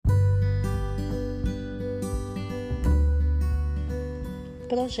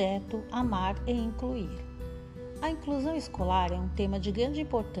Projeto Amar e Incluir. A inclusão escolar é um tema de grande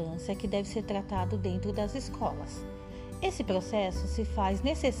importância que deve ser tratado dentro das escolas. Esse processo se faz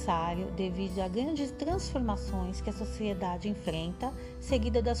necessário devido a grandes transformações que a sociedade enfrenta,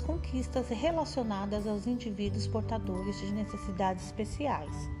 seguida das conquistas relacionadas aos indivíduos portadores de necessidades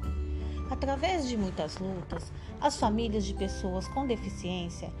especiais. Através de muitas lutas, as famílias de pessoas com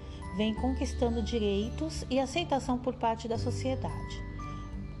deficiência vêm conquistando direitos e aceitação por parte da sociedade.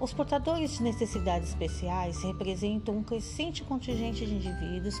 Os portadores de necessidades especiais representam um crescente contingente de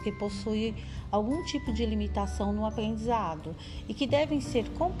indivíduos que possuem algum tipo de limitação no aprendizado e que devem ser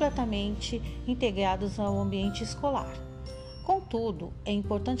completamente integrados ao ambiente escolar. Contudo, é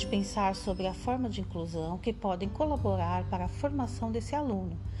importante pensar sobre a forma de inclusão que podem colaborar para a formação desse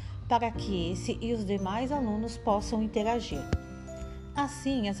aluno, para que esse e os demais alunos possam interagir.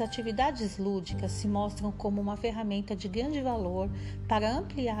 Assim, as atividades lúdicas se mostram como uma ferramenta de grande valor para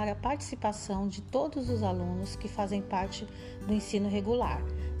ampliar a participação de todos os alunos que fazem parte do ensino regular,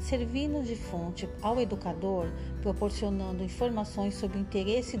 servindo de fonte ao educador, proporcionando informações sobre o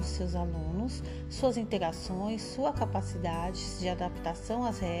interesse dos seus alunos, suas interações, sua capacidade de adaptação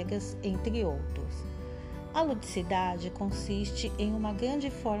às regras, entre outros. A ludicidade consiste em uma grande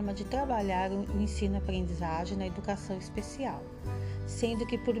forma de trabalhar o ensino-aprendizagem na educação especial, sendo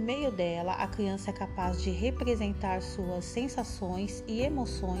que por meio dela a criança é capaz de representar suas sensações e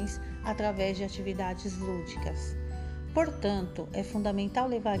emoções através de atividades lúdicas. Portanto, é fundamental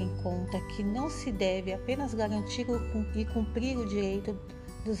levar em conta que não se deve apenas garantir e cumprir o direito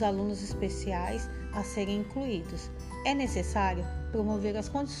dos alunos especiais a serem incluídos. É necessário promover as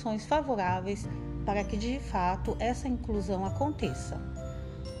condições favoráveis para que de fato essa inclusão aconteça.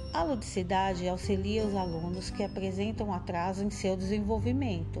 A ludicidade auxilia os alunos que apresentam atraso em seu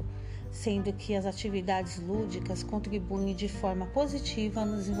desenvolvimento, sendo que as atividades lúdicas contribuem de forma positiva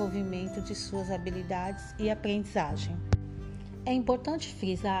no desenvolvimento de suas habilidades e aprendizagem. É importante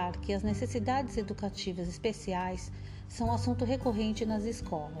frisar que as necessidades educativas especiais são um assunto recorrente nas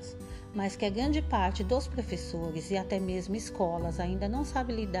escolas, mas que a grande parte dos professores e até mesmo escolas ainda não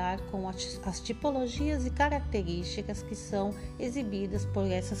sabe lidar com as tipologias e características que são exibidas por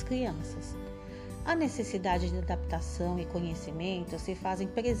essas crianças. A necessidade de adaptação e conhecimento se fazem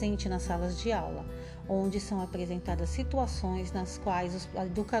presente nas salas de aula, onde são apresentadas situações nas quais os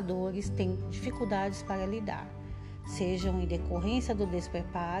educadores têm dificuldades para lidar, sejam em decorrência do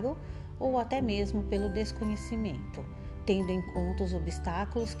despreparo ou até mesmo pelo desconhecimento, tendo em conta os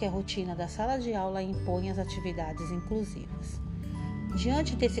obstáculos que a rotina da sala de aula impõe às atividades inclusivas.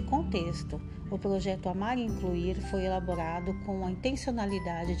 Diante desse contexto, o projeto Amar e Incluir foi elaborado com a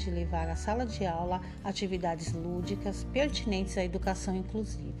intencionalidade de levar à sala de aula atividades lúdicas pertinentes à educação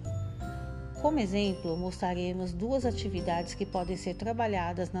inclusiva. Como exemplo, mostraremos duas atividades que podem ser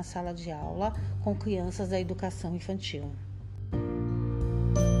trabalhadas na sala de aula com crianças da educação infantil.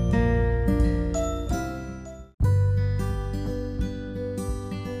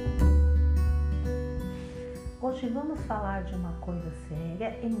 Hoje vamos falar de uma coisa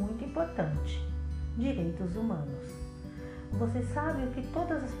séria e muito importante: direitos humanos. Você sabe o que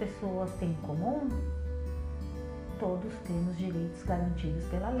todas as pessoas têm em comum? Todos temos direitos garantidos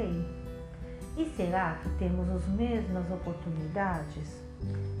pela lei. E será que temos as mesmas oportunidades?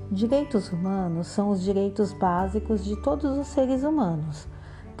 Direitos humanos são os direitos básicos de todos os seres humanos.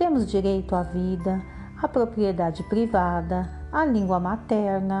 Temos direito à vida, à propriedade privada, à língua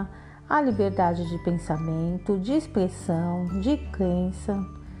materna, à liberdade de pensamento, de expressão, de crença,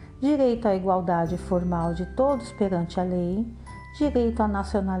 direito à igualdade formal de todos perante a lei, direito à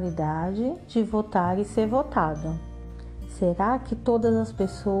nacionalidade, de votar e ser votado. Será que todas as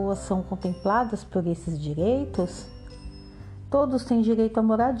pessoas são contempladas por esses direitos? Todos têm direito à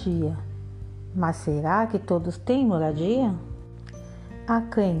moradia, mas será que todos têm moradia? A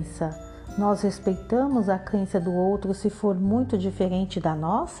crença. Nós respeitamos a crença do outro se for muito diferente da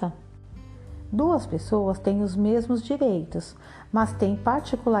nossa? Duas pessoas têm os mesmos direitos, mas têm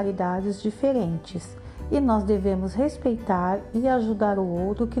particularidades diferentes, e nós devemos respeitar e ajudar o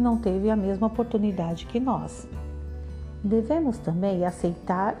outro que não teve a mesma oportunidade que nós. Devemos também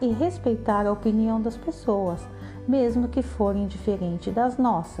aceitar e respeitar a opinião das pessoas, mesmo que forem diferentes das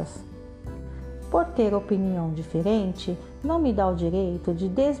nossas. Por ter opinião diferente, não me dá o direito de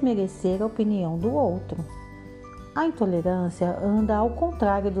desmerecer a opinião do outro. A intolerância anda ao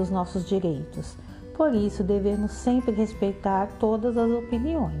contrário dos nossos direitos, por isso devemos sempre respeitar todas as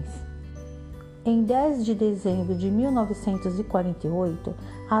opiniões. Em 10 de dezembro de 1948,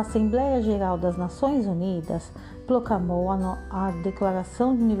 a Assembleia Geral das Nações Unidas proclamou a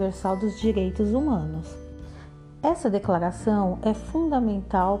Declaração Universal dos Direitos Humanos. Essa declaração é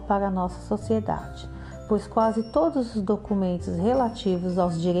fundamental para a nossa sociedade, pois quase todos os documentos relativos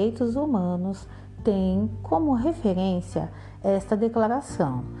aos direitos humanos têm como referência esta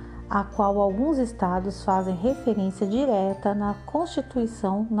declaração, a qual alguns estados fazem referência direta na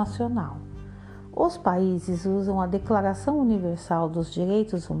Constituição Nacional. Os países usam a Declaração Universal dos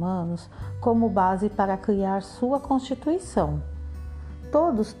Direitos Humanos como base para criar sua Constituição.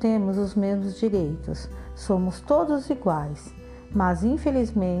 Todos temos os mesmos direitos, somos todos iguais, mas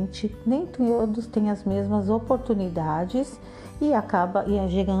infelizmente nem todos têm as mesmas oportunidades e acaba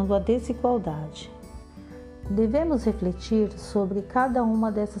gerando a desigualdade. Devemos refletir sobre cada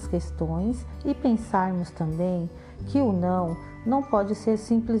uma dessas questões e pensarmos também que o não pode ser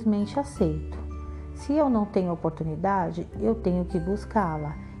simplesmente aceito. Se eu não tenho oportunidade, eu tenho que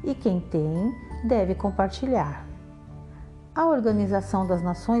buscá-la, e quem tem deve compartilhar. A Organização das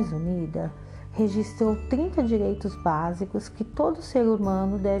Nações Unidas registrou 30 direitos básicos que todo ser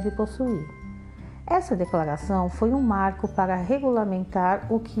humano deve possuir. Essa declaração foi um marco para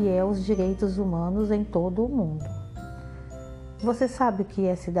regulamentar o que é os direitos humanos em todo o mundo. Você sabe o que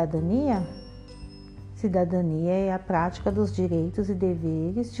é cidadania? Cidadania é a prática dos direitos e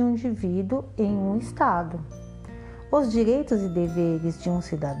deveres de um indivíduo em um Estado. Os direitos e deveres de um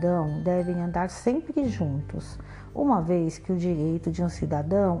cidadão devem andar sempre juntos, uma vez que o direito de um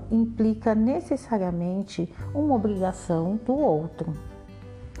cidadão implica necessariamente uma obrigação do outro.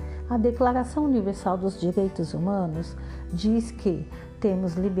 A Declaração Universal dos Direitos Humanos diz que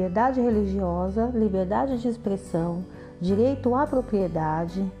temos liberdade religiosa, liberdade de expressão, direito à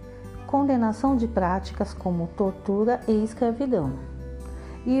propriedade, condenação de práticas como tortura e escravidão.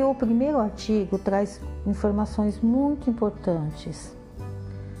 E o primeiro artigo traz informações muito importantes.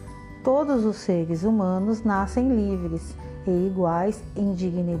 Todos os seres humanos nascem livres e iguais em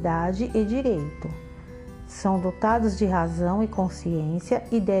dignidade e direito. São dotados de razão e consciência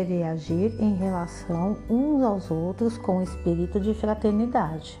e devem agir em relação uns aos outros com espírito de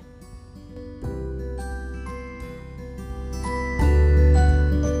fraternidade.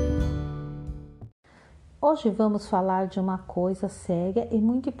 Hoje vamos falar de uma coisa séria e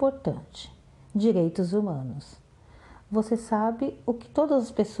muito importante: direitos humanos. Você sabe o que todas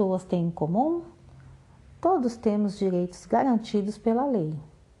as pessoas têm em comum? Todos temos direitos garantidos pela lei.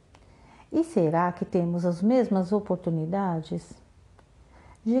 E será que temos as mesmas oportunidades?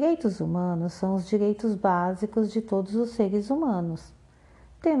 Direitos humanos são os direitos básicos de todos os seres humanos.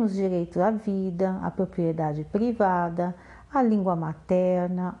 Temos direito à vida, à propriedade privada, à língua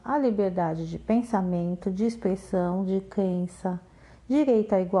materna, à liberdade de pensamento, de expressão, de crença,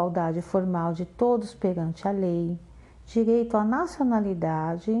 direito à igualdade formal de todos perante a lei, direito à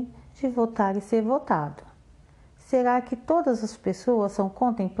nacionalidade, de votar e ser votado. Será que todas as pessoas são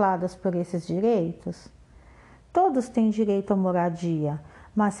contempladas por esses direitos? Todos têm direito à moradia,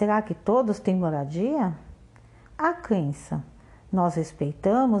 mas será que todos têm moradia? A crença. Nós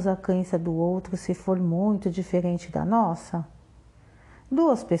respeitamos a crença do outro se for muito diferente da nossa?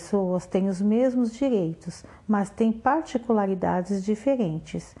 Duas pessoas têm os mesmos direitos, mas têm particularidades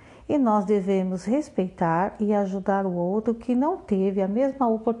diferentes, e nós devemos respeitar e ajudar o outro que não teve a mesma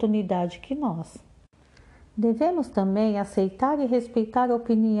oportunidade que nós. Devemos também aceitar e respeitar a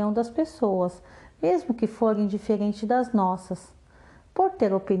opinião das pessoas, mesmo que forem diferentes das nossas. Por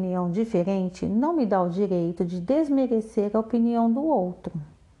ter opinião diferente, não me dá o direito de desmerecer a opinião do outro.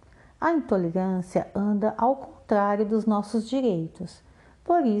 A intolerância anda ao contrário dos nossos direitos.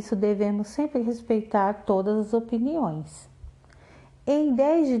 Por isso, devemos sempre respeitar todas as opiniões. Em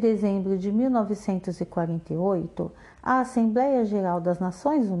 10 de dezembro de 1948, a Assembleia Geral das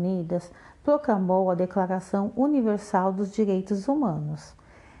Nações Unidas proclamou a Declaração Universal dos Direitos Humanos.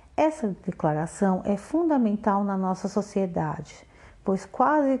 Essa declaração é fundamental na nossa sociedade, pois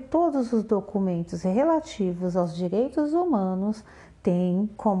quase todos os documentos relativos aos direitos humanos têm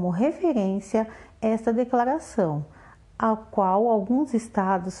como referência esta declaração, a qual alguns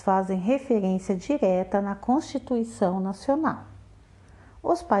estados fazem referência direta na Constituição Nacional.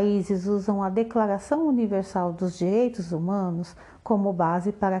 Os países usam a Declaração Universal dos Direitos Humanos como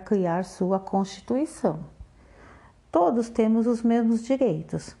base para criar sua Constituição. Todos temos os mesmos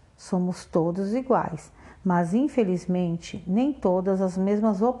direitos, somos todos iguais, mas infelizmente nem todas as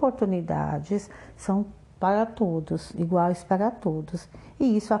mesmas oportunidades são para todos, iguais para todos,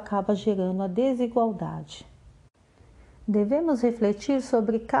 e isso acaba gerando a desigualdade. Devemos refletir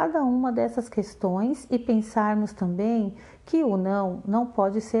sobre cada uma dessas questões e pensarmos também que o não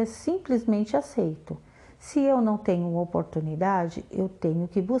pode ser simplesmente aceito. Se eu não tenho oportunidade, eu tenho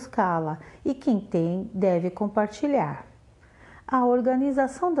que buscá-la, e quem tem deve compartilhar. A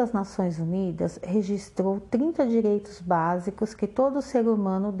Organização das Nações Unidas registrou 30 direitos básicos que todo ser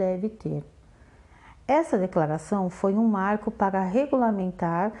humano deve ter. Essa declaração foi um marco para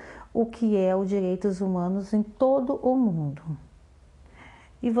regulamentar o que é os direitos humanos em todo o mundo.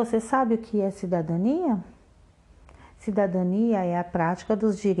 E você sabe o que é cidadania? Cidadania é a prática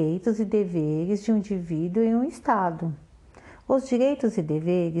dos direitos e deveres de um indivíduo em um Estado. Os direitos e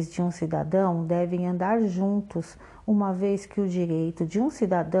deveres de um cidadão devem andar juntos, uma vez que o direito de um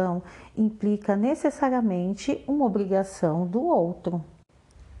cidadão implica necessariamente uma obrigação do outro.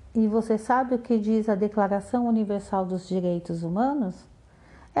 E você sabe o que diz a Declaração Universal dos Direitos Humanos?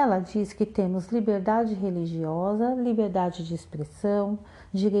 Ela diz que temos liberdade religiosa, liberdade de expressão,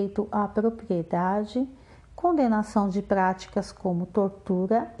 direito à propriedade, condenação de práticas como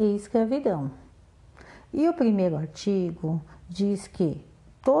tortura e escravidão. E o primeiro artigo diz que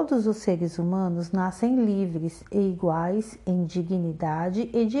todos os seres humanos nascem livres e iguais em dignidade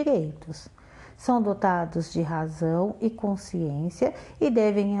e direitos. São dotados de razão e consciência e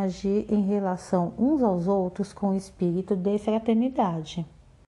devem agir em relação uns aos outros com espírito de fraternidade.